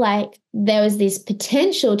felt like there was this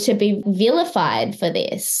potential to be vilified for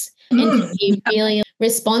this and to be really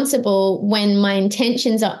responsible when my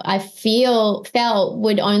intentions felt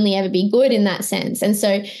would only ever be good in that sense. And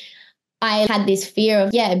so I had this fear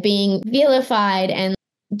of, being vilified and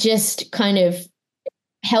just kind of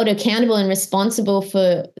held accountable and responsible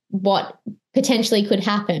for what potentially could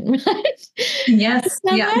happen, right? Yes.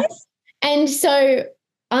 Yeah. And so,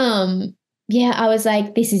 I was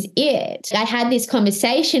like, this is it. I had this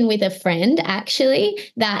conversation with a friend, actually,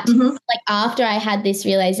 that like after I had this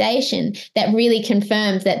realization, that really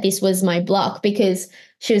confirmed that this was my block, because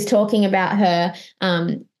she was talking about her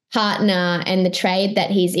partner and the trade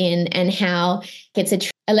that he's in, and how it's a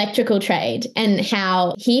electrical trade, and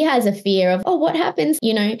how he has a fear of, oh, what happens,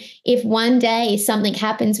 if one day something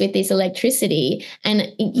happens with this electricity and,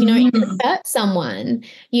 it could hurt someone,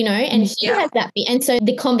 and he has that fear. And so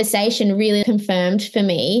the conversation really confirmed for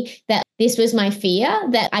me that this was my fear,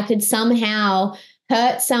 that I could somehow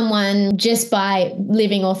hurt someone just by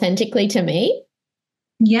living authentically to me.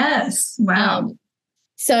 Yes. Wow.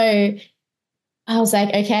 So I was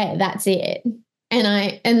like, okay, that's it. And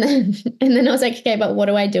then I was like, okay, but what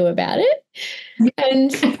do I do about it?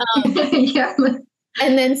 And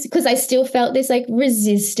and then because I still felt this like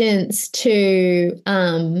resistance to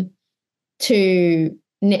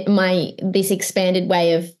this expanded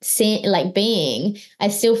way of seeing, like being, I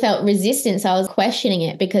still felt resistance. I was questioning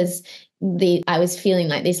it because I was feeling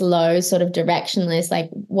like this low sort of directionless, like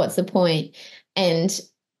what's the point? And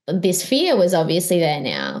this fear was obviously there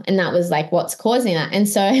now. And that was like, what's causing that? And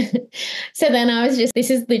so then I was this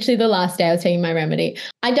is literally the last day I was taking my remedy.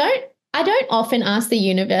 I don't often ask the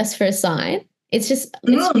universe for a sign. I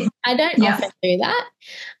don't often do that.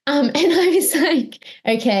 And I was like,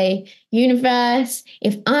 okay, universe,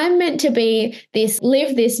 if I'm meant to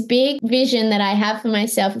live this big vision that I have for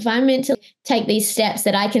myself, if I'm meant to take these steps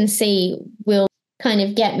that I can see will kind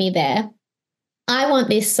of get me there, I want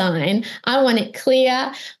this sign. I want it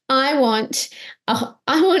clear. I want a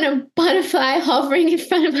butterfly hovering in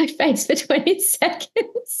front of my face for 20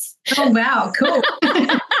 seconds. Oh, wow. Cool.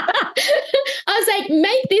 I was like,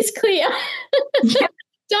 make this clear.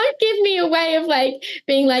 Don't give me a way of like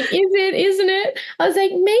being like, is it, isn't it? I was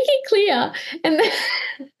like, make it clear.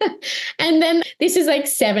 And then this is like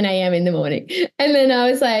 7 a.m. in the morning. And then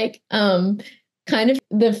I was like, kind of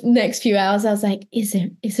the next few hours, I was like, is there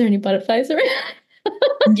any butterflies around?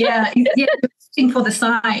 Looking for the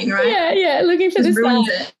sign, right? Yeah, looking for the sign.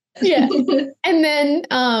 Yeah. And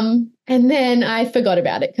then I forgot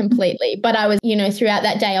about it completely. But I was, throughout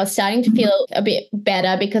that day, I was starting to feel a bit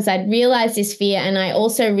better because I'd realized this fear. And I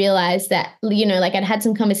also realized that, like I'd had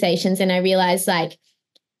some conversations and I realized like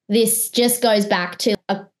this just goes back to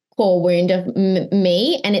a core wound of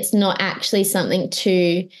me, and it's not actually something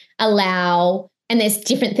to allow. And there's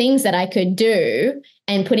different things that I could do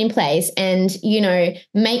and put in place and,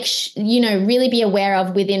 really be aware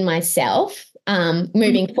of within myself.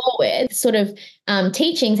 Moving forward, sort of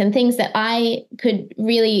teachings and things that I could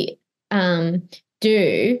really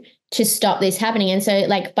do to stop this happening. And so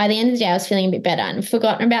like by the end of the day, I was feeling a bit better and I've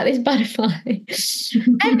forgotten about this butterfly.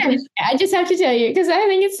 And I just have to tell you, because I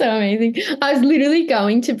think it's so amazing. I was literally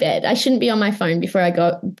going to bed. I shouldn't be on my phone before I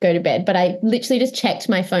go to bed, but I literally just checked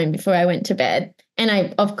my phone before I went to bed. And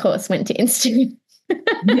I, of course, went to Instagram.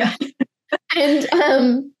 Yeah.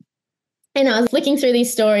 And I was flicking through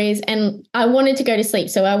these stories and I wanted to go to sleep.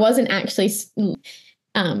 So I wasn't actually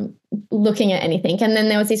looking at anything. And then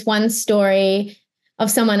there was this one story of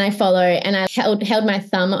someone I follow and I held my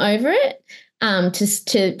thumb over it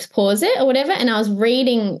to pause it or whatever. And I was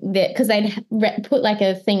reading that because they'd put like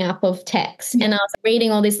a thing up of text and I was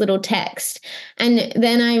reading all this little text. And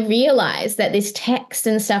then I realized that this text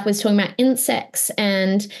and stuff was talking about insects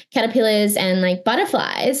and caterpillars and like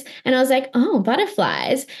butterflies. And I was like, oh,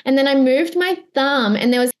 butterflies. And then I moved my thumb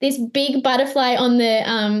and there was this big butterfly on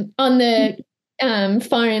the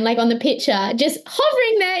phone, like on the picture, just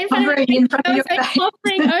hovering there in front of me. I was like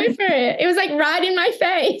hovering over it. It was like right in my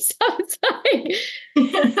face. I was like,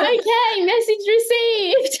 okay, message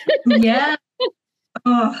received. Yeah.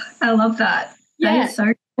 Oh, I love that. Yeah. That is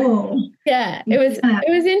so cool. Yeah, it was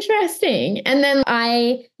interesting. And then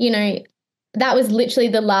that was literally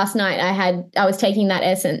the last night I was taking that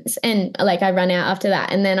essence and like I ran out after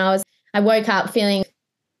that. And then I woke up feeling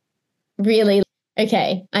really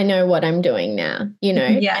okay, I know what I'm doing now, Yeah. And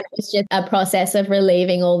it was just a process of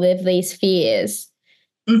relieving all of these fears.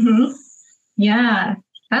 Mm-hmm. Yeah.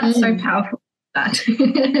 That's so powerful. That.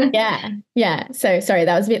 Yeah. So sorry,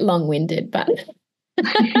 that was a bit long-winded, but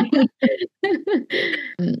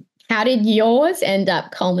how did yours end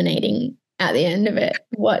up culminating at the end of it?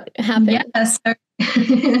 What happened? Yeah, so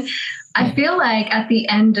I feel like at the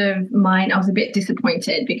end of mine, I was a bit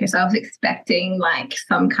disappointed because I was expecting like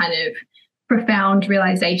some kind of profound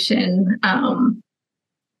realization.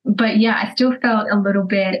 But yeah, I still felt a little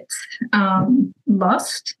bit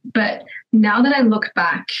lost. But now that I look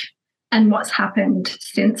back and what's happened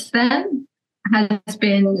since then has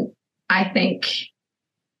been, I think,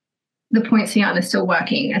 the Poinciana is still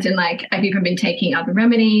working, as in like I've even been taking other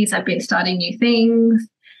remedies, I've been starting new things.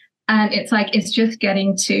 And it's like it's just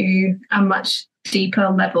getting to a much deeper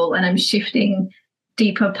level and I'm shifting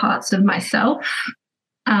deeper parts of myself.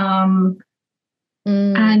 And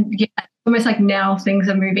yeah, almost like now things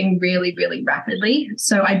are moving really, really rapidly.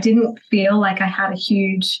 So I didn't feel like I had a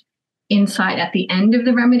huge insight at the end of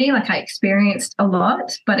the remedy. Like I experienced a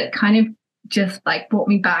lot, but it kind of just like brought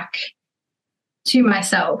me back to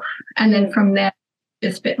myself. And then from there,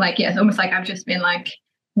 just bit like, it's almost like I've just been like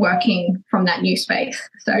working from that new space.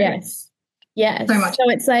 So yes. So much. So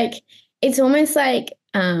it's like, it's almost like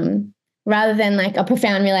rather than like a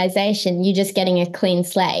profound realization, you're just getting a clean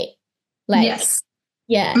slate. Like, yes.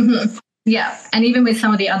 Yeah. Mm-hmm. Yeah. And even with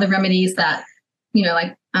some of the other remedies that,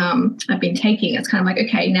 like I've been taking, it's kind of like,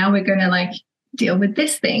 okay, now we're going to like deal with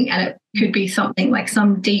this thing. And it could be something like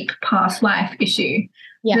some deep past life issue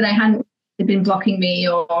that I hadn't been blocking me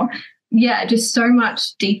or, just so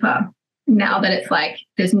much deeper now that it's like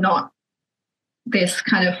there's not this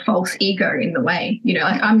kind of false ego in the way,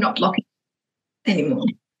 like I'm not blocking anymore.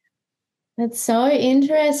 That's so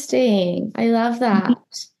interesting. I love that.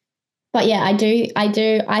 But yeah,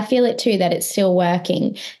 I feel it too, that it's still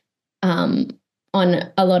working on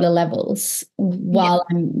a lot of levels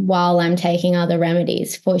while I'm taking other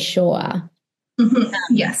remedies for sure. Mm-hmm.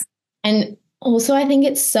 Yes. And also I think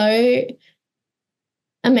it's so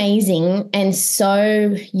amazing and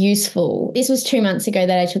so useful. This was 2 months ago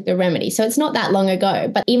that I took the remedy. So it's not that long ago,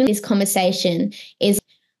 but even this conversation is,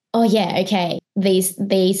 oh yeah, okay, these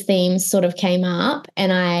themes sort of came up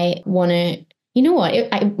and I want to, you know what,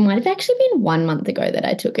 it might have actually been 1 month ago that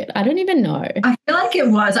I took it. I don't even know. I feel like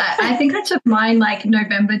it was. I think I took mine like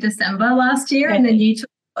November, December last year, and then you took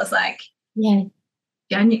it, I was like, you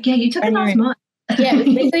took it last month. Yeah, it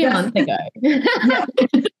was literally a month ago.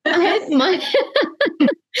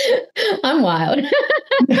 I'm wild.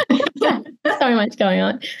 So much going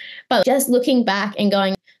on. But just looking back and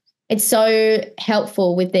going, it's so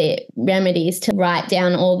helpful with the remedies to write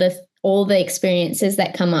down all the experiences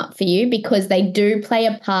that come up for you, because they do play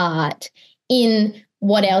a part in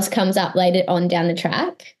what else comes up later on down the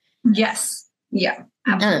track. Yes. Yeah,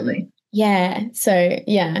 absolutely. So,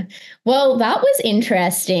 well, that was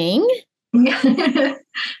interesting. I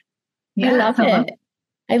love it.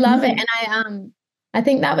 And I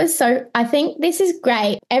think that was I think this is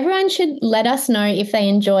great. Everyone should let us know if they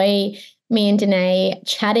enjoy me and Danae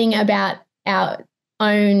chatting about our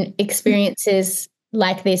own experiences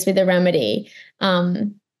like this with the remedy,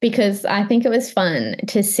 because I think it was fun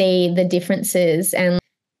to see the differences and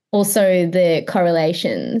also the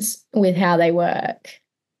correlations with how they work.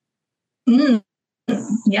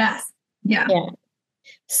 Yes. Yeah.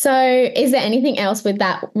 So is there anything else with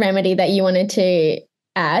that remedy that you wanted to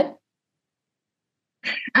add?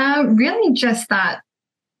 Really just that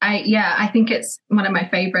I think it's one of my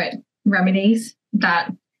favorite remedies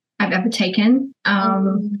that I've ever taken.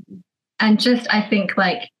 And And just, I think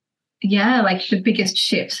like, yeah, like the biggest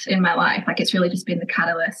shifts in my life, like it's really just been the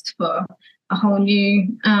catalyst for a whole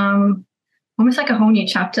new, almost like a whole new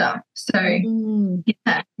chapter. So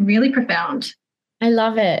yeah, really profound. I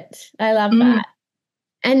love it. I love that.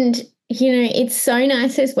 And, it's so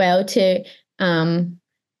nice as well to,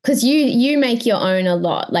 because you make your own a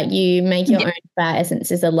lot, like you make your own flower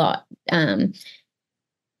essences a lot.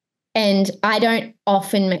 And I don't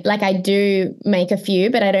often I do make a few,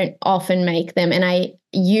 but I don't often make them. And I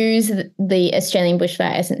use the Australian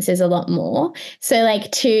bushflower essences a lot more. So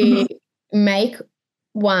like to make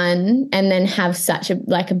one and then have such a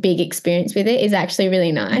big experience with it is actually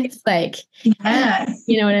really nice. Like, yeah,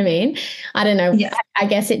 you know what I mean? I don't know. Yeah. I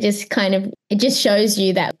guess it just shows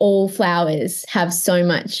you that all flowers have so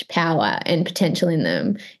much power and potential in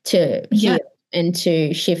them to heal and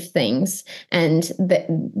to shift things, and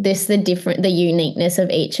the uniqueness of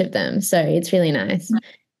each of them. So it's really nice.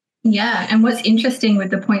 Yeah. And what's interesting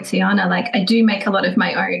with the Poinciana, like I do make a lot of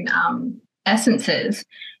my own essences.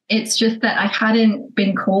 It's just that I hadn't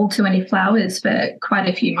been called to any flowers for quite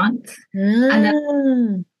a few months. And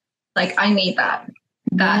then, like, I need that.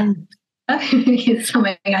 That is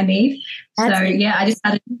something I need. I just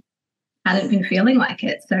hadn't been feeling like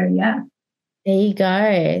it. So yeah. There you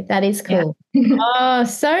go. That is cool. Yeah. Oh,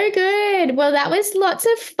 so good. Well, that was lots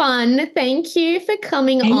of fun. Thank you for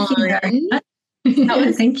coming on. That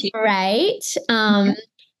was Thank you. Great.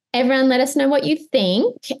 Everyone, let us know what you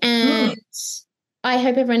think. And I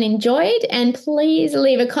hope everyone enjoyed. And please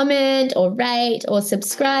leave a comment or rate or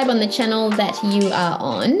subscribe on the channel that you are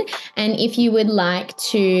on. And if you would like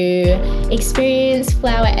to experience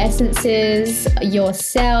flower essences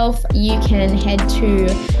yourself, you can head to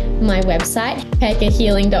my website,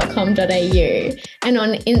 hekahealing.com.au, and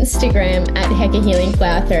on Instagram at Heka Healing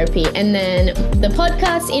Flower Therapy. And then the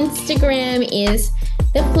podcast Instagram is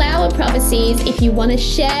The Flower Prophecies. If you want to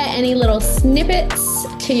share any little snippets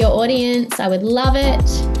to your audience, I would love it.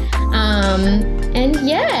 And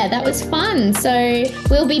yeah, that was fun. So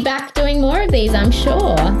we'll be back doing more of these, I'm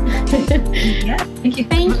sure. Yeah, thank you.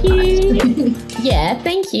 Thank you. Yeah,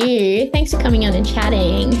 thank you. Thanks for coming on and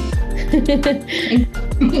chatting.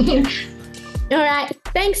 All right.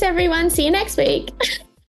 Thanks, everyone. See you next week.